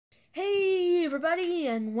everybody,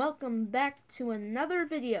 and welcome back to another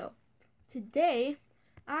video. Today,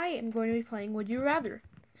 I am going to be playing Would You Rather.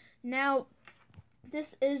 Now,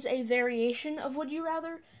 this is a variation of Would You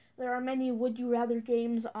Rather. There are many Would You Rather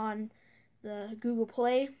games on the Google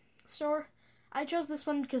Play Store. I chose this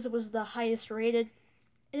one because it was the highest rated,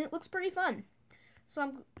 and it looks pretty fun.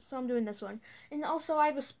 So I'm doing this one. And also, I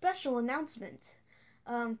have a special announcement.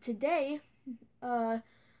 Today,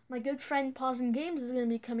 my good friend Pausing Games is going to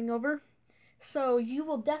be coming over. So you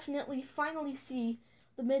will definitely finally see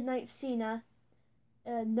the Midnight Cena.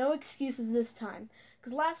 No excuses this time.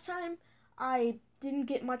 Because last time, I didn't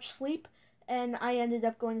get much sleep, and I ended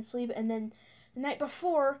up going to sleep. And then the night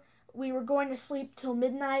before, we were going to sleep till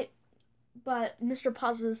midnight, but Mr.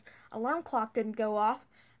 Paus's alarm clock didn't go off.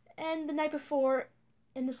 And the night before,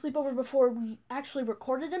 in the sleepover before, we actually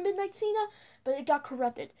recorded a Midnight Cena, but it got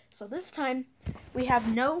corrupted. So this time, we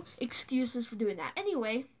have no excuses for doing that.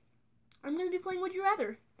 Anyway, I'm going to be playing Would You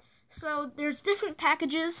Rather. So there's different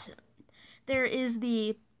packages. There is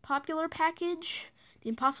the popular package, the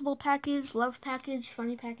impossible package, love package,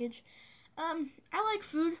 funny package. I like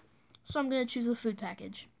food, so I'm going to choose the food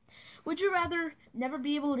package. Would you rather never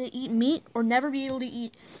be able to eat meat or never be able to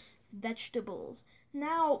eat vegetables?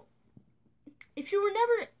 Now, if you were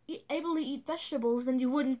never able to eat vegetables, then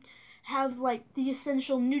you wouldn't have, like, the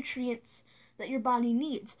essential nutrients that your body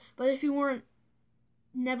needs. But if you weren't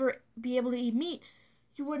never be able to eat meat,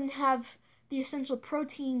 you wouldn't have the essential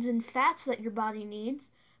proteins and fats that your body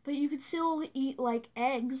needs, but you could still eat, like,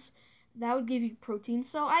 eggs. That would give you protein,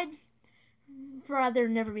 so I'd rather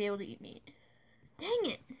never be able to eat meat. Dang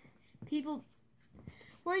it. People,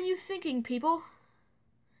 what are you thinking, people?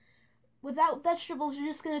 Without vegetables, you're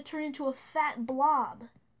just going to turn into a fat blob.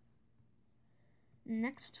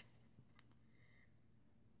 Next.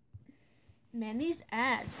 Man, these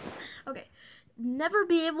ads. Okay. Never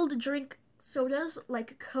be able to drink sodas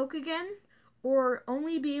like Coke again, or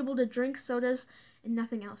only be able to drink sodas and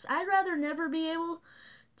nothing else. I'd rather never be able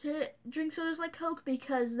to drink sodas like Coke,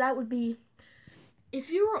 because that would be,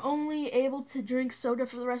 if you were only able to drink soda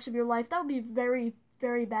for the rest of your life, that would be very,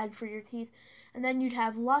 very bad for your teeth, and then you'd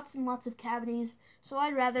have lots and lots of cavities. So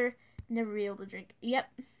I'd rather never be able to drink. Yep,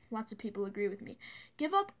 lots of people agree with me.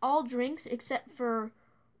 Give up all drinks except for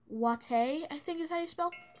latte, I think is how you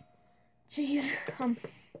spell. Jeez,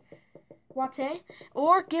 latte.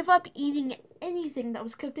 Or give up eating anything that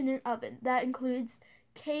was cooked in an oven. That includes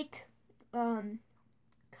cake,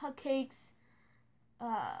 cupcakes,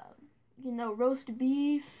 roast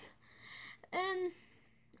beef, and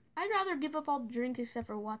I'd rather give up all drink except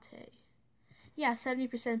for latte. Yeah,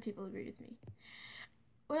 70% of people agree with me.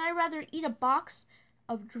 Would I rather eat a box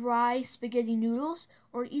of dry spaghetti noodles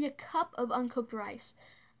or eat a cup of uncooked rice?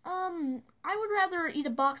 I would rather eat a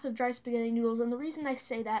box of dry spaghetti noodles, and the reason I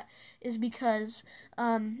say that is because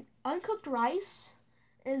uncooked rice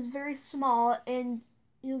is very small, and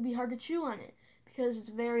it'll be hard to chew on it because it's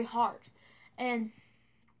very hard. And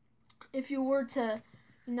if you were to,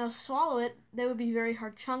 swallow it, they would be very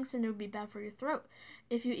hard chunks, and it would be bad for your throat.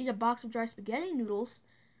 If you eat a box of dry spaghetti noodles,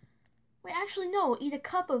 wait, actually, no, eat a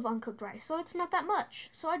cup of uncooked rice, so it's not that much.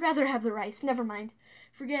 So I'd rather have the rice. Never mind.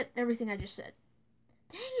 Forget everything I just said.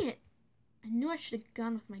 Dang it. I knew I should have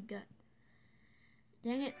gone with my gut.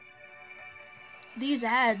 Dang it. These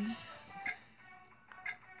ads.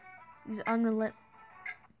 These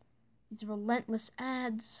relentless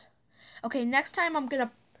ads. Okay, next time I'm going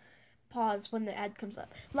to pause when the ad comes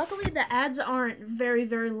up. Luckily, the ads aren't very,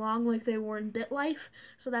 very long like they were in BitLife,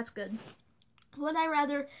 so that's good. Would I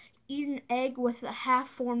rather eat an egg with a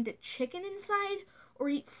half-formed chicken inside or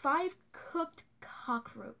eat 5 cooked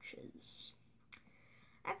cockroaches?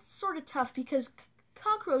 That's sort of tough because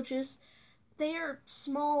cockroaches, they are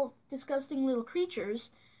small, disgusting little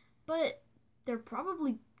creatures, but they're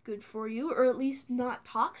probably good for you, or at least not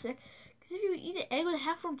toxic. Because if you eat an egg with a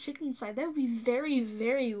half-formed chicken inside, that would be very,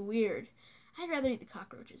 very weird. I'd rather eat the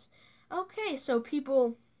cockroaches. Okay, so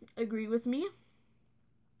people agree with me.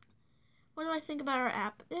 What do I think about our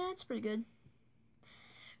app? It's pretty good.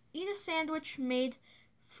 Eat a sandwich made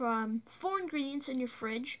from 4 ingredients in your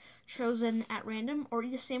fridge, chosen at random, or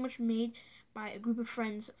eat a sandwich made by a group of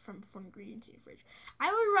friends from 4 ingredients in your fridge.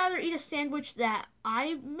 I would rather eat a sandwich that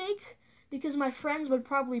I make, because my friends would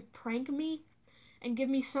probably prank me and give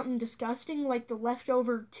me something disgusting, like the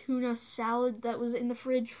leftover tuna salad that was in the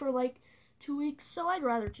fridge for like 2 weeks, so I'd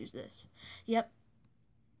rather choose this. Yep.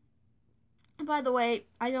 By the way,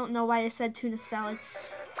 I don't know why I said tuna salad.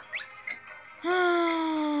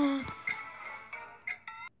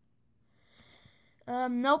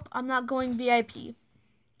 Nope, I'm not going VIP.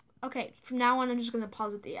 Okay, from now on, I'm just going to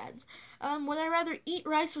pause at the ads. Would I rather eat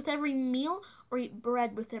rice with every meal or eat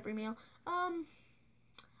bread with every meal? I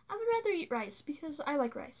would rather eat rice because I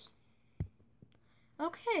like rice.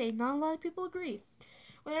 Okay, not a lot of people agree.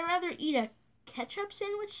 Would I rather eat a ketchup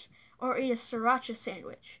sandwich or eat a sriracha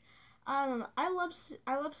sandwich? I love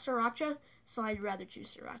sriracha, so I'd rather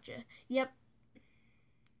choose sriracha. Yep.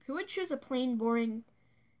 Who would choose a plain, boring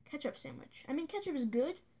ketchup sandwich? I mean, ketchup is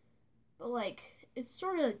good, but like, it's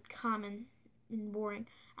sort of common and boring.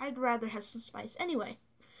 I'd rather have some spice. Anyway,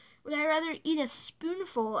 would I rather eat a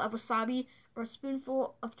spoonful of wasabi or a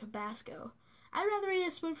spoonful of Tabasco? I'd rather eat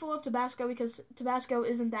a spoonful of Tabasco because Tabasco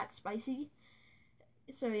isn't that spicy.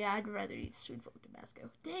 So yeah, I'd rather eat a spoonful of Tabasco.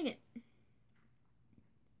 Dang it.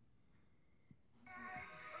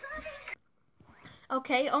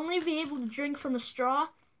 Okay, only be able to drink from a straw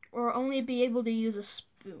or only be able to use a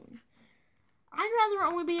spoon. I'd rather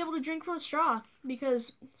only be able to drink from a straw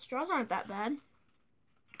because straws aren't that bad.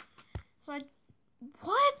 So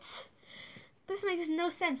what? This makes no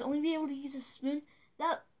sense. Only be able to use a spoon?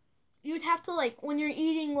 That you would have to, like, when you're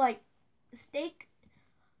eating like steak,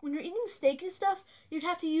 when you're eating steak and stuff, you'd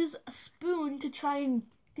have to use a spoon to try and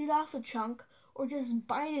get off a chunk or just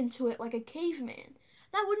bite into it like a caveman.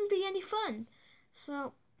 That wouldn't be any fun.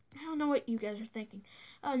 So, I don't know what you guys are thinking.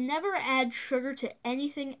 Never add sugar to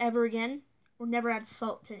anything ever again, or never add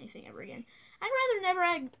salt to anything ever again. I'd rather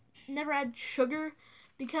never add sugar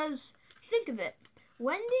because think of it.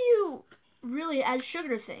 When do you really add sugar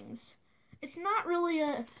to things? It's not really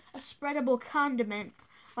a spreadable condiment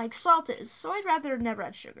like salt is, so I'd rather never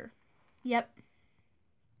add sugar. Yep.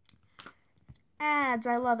 Ads,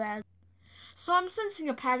 I love ads. So I'm sensing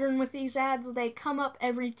a pattern with these ads. They come up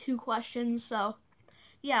every 2 questions, so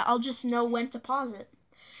yeah, I'll just know when to pause it.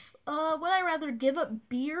 Would I rather give up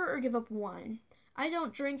beer or give up wine? I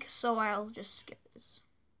don't drink, so I'll just skip this.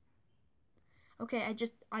 Okay,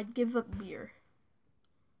 I'd give up beer.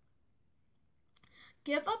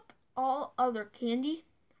 Give up all other candy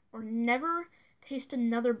or never taste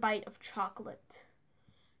another bite of chocolate.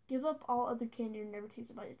 Give up all other candy or never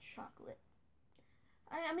taste a bite of chocolate.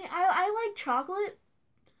 I mean, I like chocolate,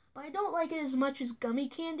 but I don't like it as much as gummy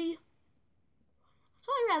candy.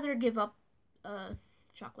 So I'd rather give up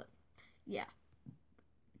chocolate. Yeah.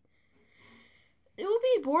 It would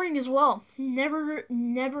be boring as well. Never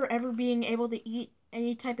ever being able to eat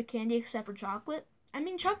any type of candy except for chocolate. I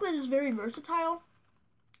mean, chocolate is very versatile,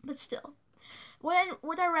 but still.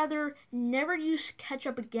 Would I rather never use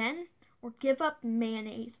ketchup again or give up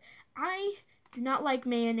mayonnaise? I do not like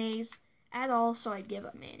mayonnaise at all, so I'd give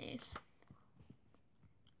up mayonnaise.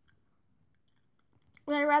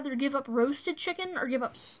 Would I rather give up roasted chicken or give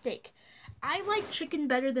up steak? I like chicken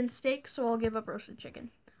better than steak, so I'll give up roasted chicken.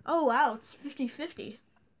 Oh wow, it's 50-50.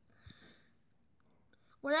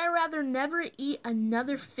 Would I rather never eat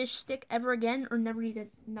another fish stick ever again or never eat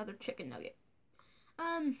another chicken nugget?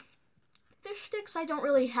 Fish sticks I don't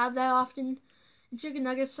really have that often. Chicken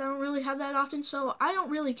nuggets I don't really have that often, so I don't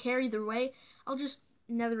really care either way. I'll just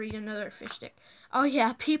never eat another fish stick. Oh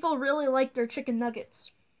yeah, people really like their chicken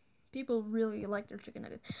nuggets. People really like their chicken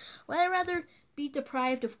nuggets. Would I rather be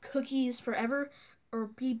deprived of cookies forever or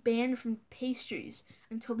be banned from pastries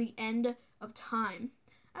until the end of time?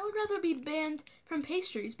 I would rather be banned from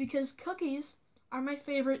pastries because cookies are my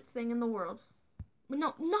favorite thing in the world. But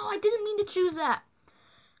no, I didn't mean to choose that.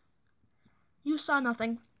 You saw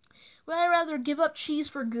nothing. Would I rather give up cheese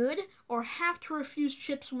for good or have to refuse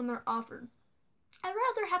chips when they're offered? I'd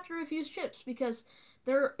rather have to refuse chips because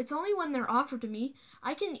it's only when they're offered to me.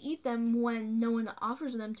 I can eat them when no one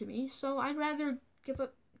offers them to me, so I'd rather give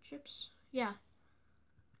up chips. Yeah.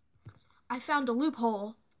 I found a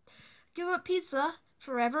loophole. Give up pizza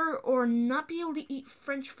forever or not be able to eat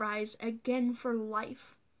French fries again for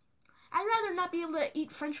life. I'd rather not be able to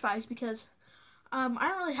eat French fries because I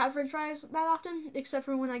don't really have French fries that often, except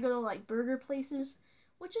for when I go to like burger places,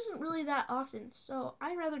 which isn't really that often. So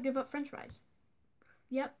I'd rather give up French fries.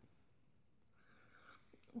 Yep.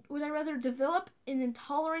 Would I rather develop an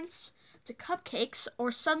intolerance to cupcakes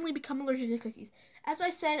or suddenly become allergic to cookies? As I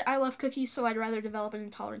said, I love cookies, so I'd rather develop an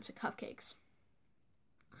intolerance to cupcakes.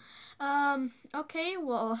 Okay,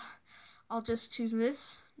 well, I'll just choose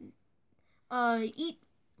this. Eat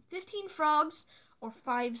 15 frogs or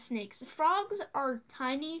 5 snakes. Frogs are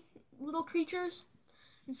tiny little creatures,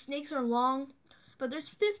 and snakes are long, but there's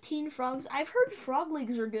 15 frogs. I've heard frog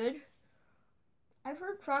legs are good. I've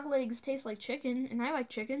heard frog legs taste like chicken, and I like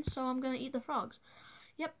chicken, so I'm going to eat the frogs.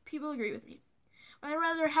 Yep, people agree with me. I'd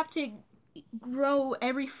rather have to grow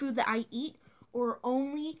every food that I eat or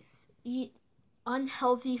only eat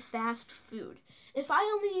unhealthy fast food. If I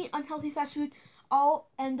only eat unhealthy fast food,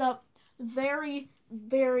 all end up very,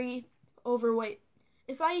 very overweight.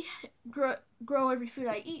 If I grow every food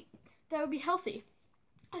I eat, that would be healthy.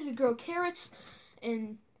 I could grow carrots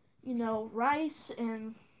and, rice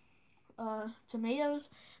and tomatoes.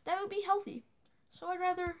 That would be healthy. So I'd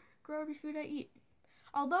rather grow every food I eat.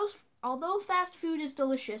 Although fast food is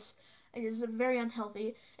delicious, it is very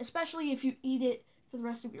unhealthy, especially if you eat it for the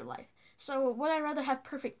rest of your life. So would I rather have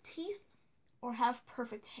perfect teeth or have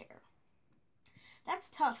perfect hair? That's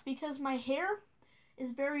tough because my hair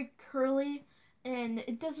is very curly and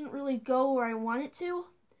it doesn't really go where I want it to,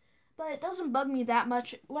 but it doesn't bug me that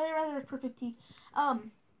much. Would I rather have perfect teeth?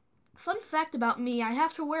 Fun fact about me, I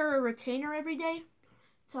have to wear a retainer every day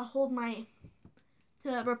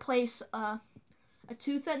to replace a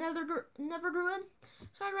tooth that never grew in.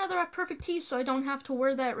 So I'd rather have perfect teeth so I don't have to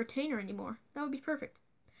wear that retainer anymore. That would be perfect.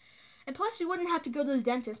 And plus you wouldn't have to go to the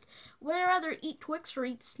dentist. Would I rather eat Twix or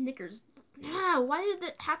eat Snickers? Why did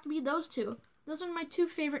it have to be those two? Those are my two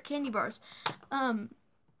favorite candy bars. I'd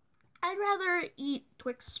rather eat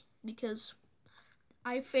Twix because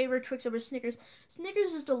I favor Twix over Snickers.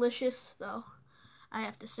 Snickers is delicious though, I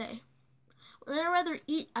have to say. Would I rather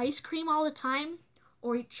eat ice cream all the time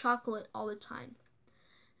or eat chocolate all the time?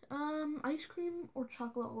 Ice cream or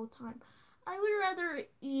chocolate all the time? I would rather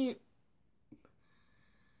eat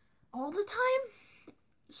all the time.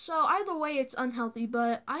 So either way, it's unhealthy,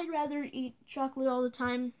 but I'd rather eat chocolate all the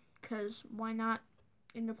time, because why not?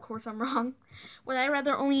 And of course, I'm wrong. Would I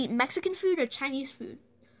rather only eat Mexican food or Chinese food?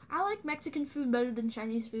 I like Mexican food better than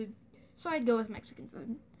Chinese food, so I'd go with Mexican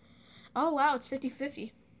food. Oh wow, it's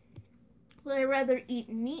 50-50. Would I rather eat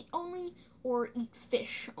meat only or eat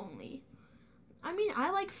fish only? I mean, I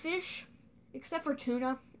like fish, except for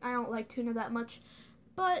tuna. I don't like tuna that much.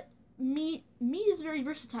 But meat is very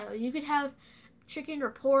versatile. You could have chicken or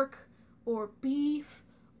pork or beef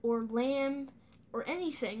or lamb or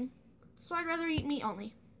anything. So I'd rather eat meat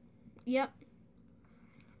only. Yep.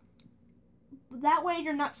 That way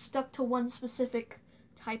you're not stuck to one specific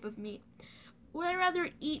type of meat. Would I rather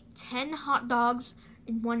eat 10 hot dogs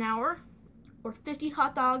in 1 hour or 50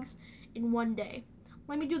 hot dogs in 1 day?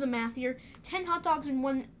 Let me do the math here. 10 hot dogs in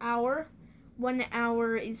 1 hour. 1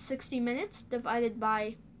 hour is 60 minutes. Divided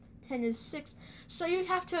by 10 is 6. So you'd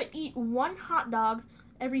have to eat 1 hot dog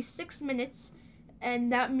every 6 minutes.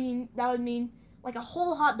 And that would mean like a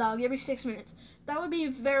whole hot dog every 6 minutes. That would be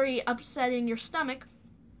very upsetting your stomach.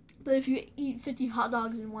 But if you eat 50 hot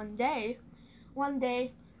dogs in 1 day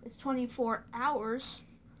is 24 hours.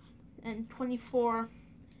 And 24,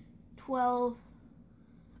 12.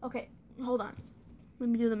 Okay, hold on. Let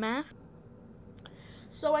me do the math.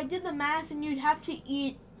 So I did the math, and you'd have to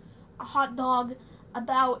eat a hot dog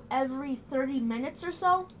about every 30 minutes or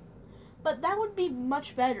so. But that would be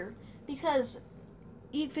much better, because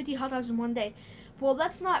eat 50 hot dogs in 1 day. Well,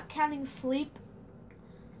 that's not counting sleep.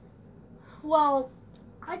 Well,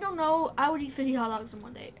 I don't know. I would eat 50 hot dogs in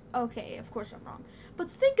 1 day. Okay, of course I'm wrong. But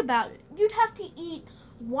think about it. You'd have to eat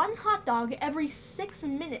 1 hot dog every 6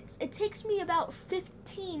 minutes. It takes me about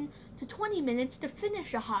 15 to 20 minutes to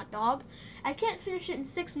finish a hot dog. I can't finish it in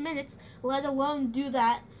 6 minutes, let alone do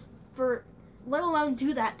that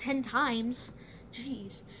 10 times.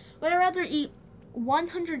 Jeez. Would I rather eat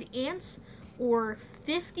 100 ants or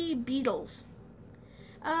 50 beetles?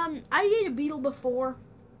 I ate a beetle before.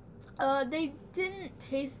 They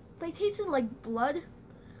tasted like blood.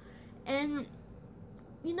 And,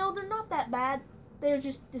 they're not that bad. They're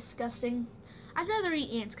just disgusting. I'd rather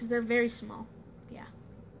eat ants because they're very small. Yeah.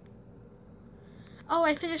 Oh,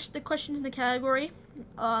 I finished the questions in the category.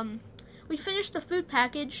 We finished the food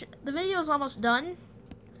package. The video is almost done.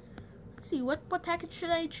 Let's see, what package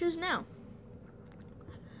should I choose now?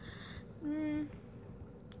 I'm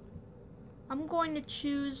going to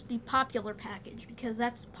choose the popular package because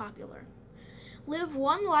that's popular. Live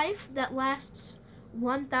 1 life that lasts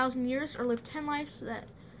 1,000 years, or live 10 lives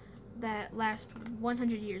that last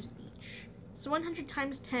 100 years each. So 100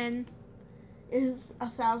 times 10 is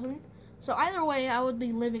 1,000. So either way, I would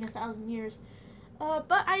be living 1,000 years.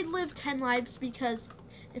 But I'd live 10 lives because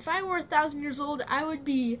if I were 1,000 years old, I would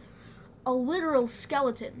be a literal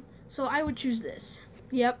skeleton. So I would choose this.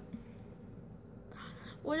 Yep.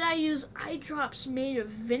 Would I use eye drops made of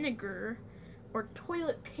vinegar or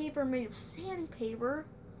toilet paper made of sandpaper?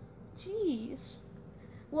 Jeez.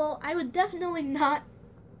 Well, I would definitely not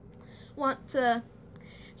want to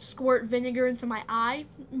squirt vinegar into my eye,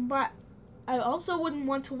 but I also wouldn't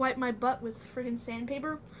want to wipe my butt with friggin'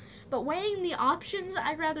 sandpaper. But weighing the options,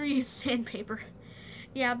 I'd rather use sandpaper.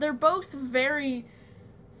 Yeah, they're both very,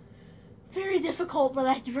 very difficult, but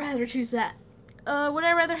I'd rather choose that. Would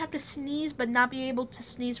I rather have to sneeze but not be able to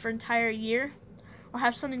sneeze for an entire year? or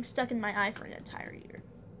have something stuck in my eye for an entire year.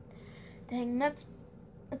 Dang, that's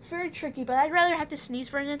very tricky, but I'd rather have to sneeze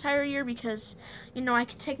for an entire year because, you know, I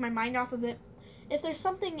could take my mind off of it. If there's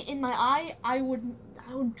something in my eye, I would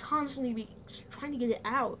constantly be trying to get it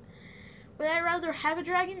out. Would I rather have a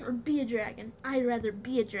dragon or be a dragon? I'd rather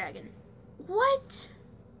be a dragon. What?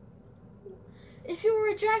 If you were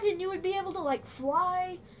a dragon, you would be able to, like,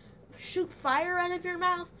 fly, shoot fire out of your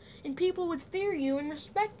mouth, and people would fear you and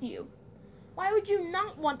respect you. Why would you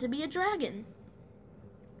not want to be a dragon?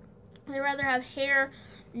 I'd rather have hair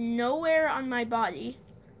nowhere on my body,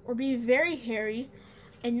 or be very hairy,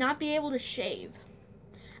 and not be able to shave.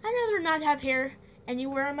 I'd rather not have hair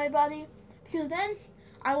anywhere on my body, because then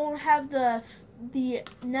I won't have the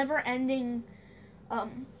never-ending,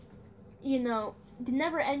 the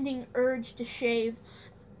never-ending urge to shave,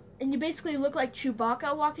 and you basically look like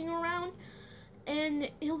Chewbacca walking around,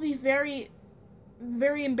 and it'll be very,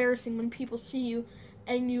 very embarrassing when people see you,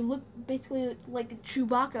 and you look basically like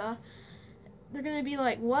Chewbacca. They're gonna be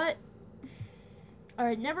like, what? Or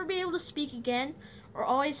I'd never be able to speak again, or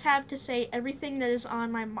always have to say everything that is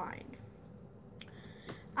on my mind.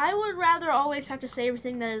 I would rather always have to say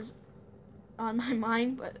everything that is on my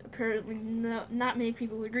mind, but apparently not many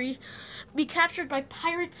people agree. Be captured by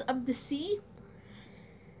pirates of the sea,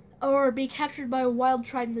 or be captured by a wild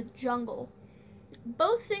tribe in the jungle.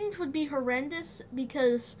 Both things would be horrendous,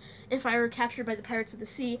 because if I were captured by the pirates of the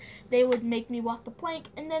sea, they would make me walk the plank,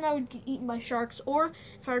 and then I would get eaten by sharks. Or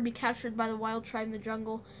if I were to be captured by the wild tribe in the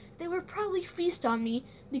jungle, they would probably feast on me,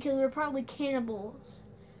 because they're probably cannibals.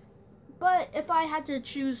 But if I had to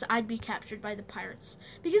choose, I'd be captured by the pirates,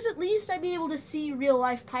 because at least I'd be able to see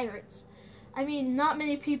real-life pirates. I mean, not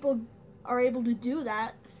many people are able to do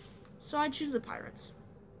that, so I'd choose the pirates.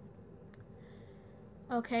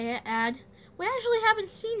 Okay, ad. We actually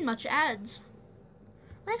haven't seen much ads.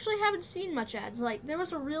 Like, there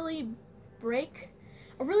was a really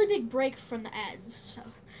big break from the ads. So,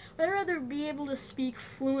 I'd rather be able to speak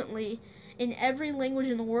fluently in every language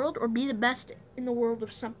in the world, or be the best in the world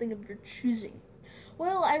of something of your choosing.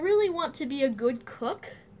 Well, I really want to be a good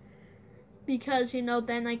cook, because,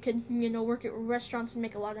 then I could, work at restaurants and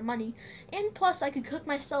make a lot of money. And plus, I could cook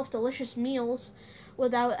myself delicious meals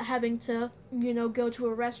without having to, go to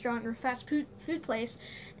a restaurant or fast food place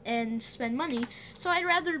and spend money. So I'd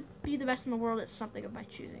rather be the best in the world at something of my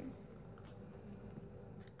choosing.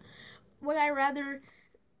 Would I rather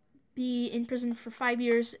be in prison for 5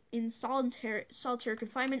 years in solitary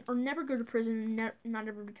confinement, or never go to prison and not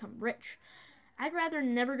ever become rich? I'd rather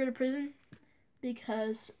never go to prison,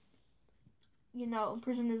 because,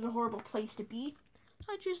 prison is a horrible place to be.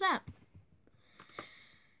 So I choose that.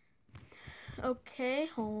 Okay,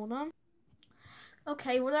 hold on.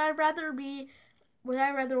 Okay, would I rather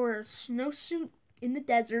wear a snowsuit in the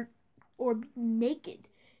desert, or be naked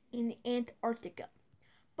in Antarctica?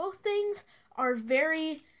 Both things are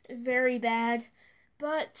very, very bad,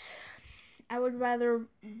 but I would rather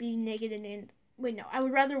be naked I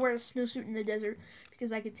would rather wear a snowsuit in the desert,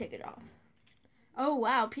 because I could take it off. Oh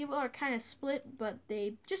wow, people are kind of split, but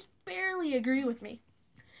they just barely agree with me.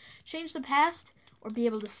 Change the past, or be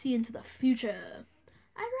able to see into the future?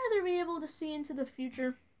 I'd rather be able to see into the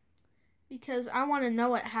future, because I want to know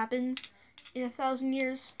what happens in 1,000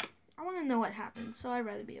 years. I want to know what happens, so I'd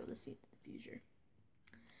rather be able to see into the future.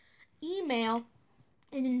 Email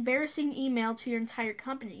an embarrassing email to your entire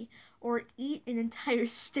company, or eat an entire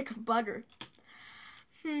stick of butter.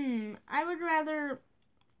 I would rather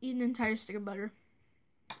eat an entire stick of butter.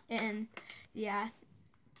 And yeah,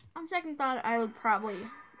 on second thought, I would probably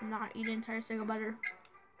not eat an entire stick of butter.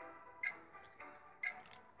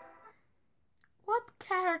 What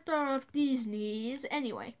character of Disney's?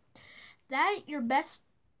 Anyway,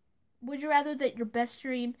 would you rather that your best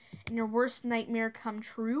dream and your worst nightmare come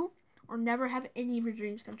true, or never have any of your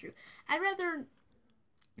dreams come true? I'd rather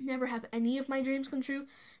never have any of my dreams come true,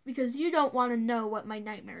 because you don't want to know what my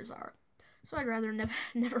nightmares are. So I'd rather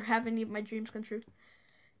never have any of my dreams come true.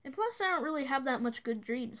 And plus, I don't really have that much good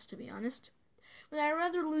dreams, to be honest. Would I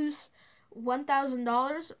rather lose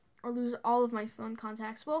 $1,000 or lose all of my phone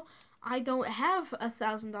contacts? Well, I don't have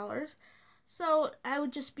 $1,000, so I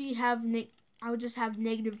would just have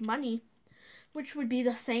negative money, which would be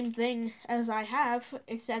the same thing as I have,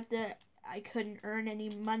 except that I couldn't earn any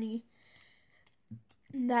money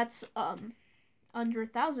that's under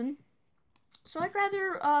 1,000. So I'd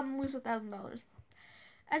rather lose $1,000.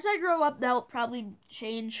 As I grow up, that'll probably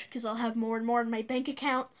change, because I'll have more and more in my bank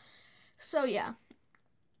account. So yeah.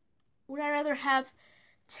 Would I rather have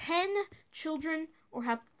 10 children or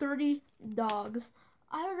have 30 dogs?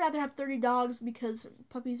 I would rather have 30 dogs, because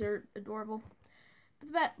puppies are adorable.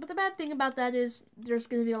 But the bad thing about that is there's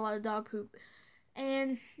going to be a lot of dog poop.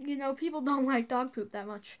 And, you know, people don't like dog poop that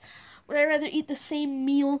much. Would I rather eat the same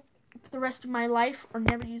meal for the rest of my life or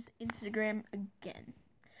never use Instagram again?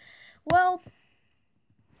 Well,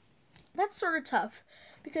 that's sort of tough.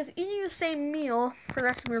 Because eating the same meal for the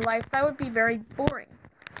rest of your life, that would be very boring.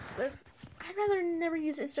 But I'd rather never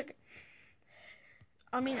use Instagram.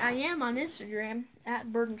 I mean, I am on Instagram,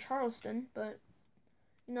 at Burden Charleston, but,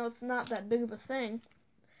 you know, it's not that big of a thing.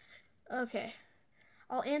 Okay.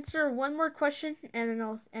 I'll answer one more question, and then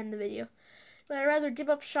I'll end the video. Would I rather give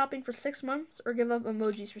up shopping for 6 months, or give up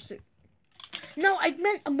emojis for 6... No, I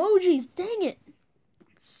meant emojis! Dang it!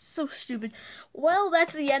 So stupid. Well,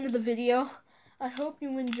 that's the end of the video. I hope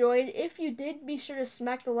you enjoyed. If you did, be sure to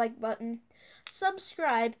smack the like button,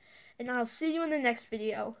 subscribe, and I'll see you in the next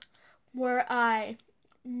video, where I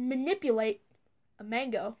manipulate a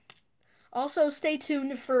mango. Also, stay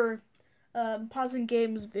tuned for pausing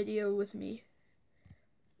games video with me.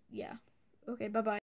 Yeah. Okay, bye-bye.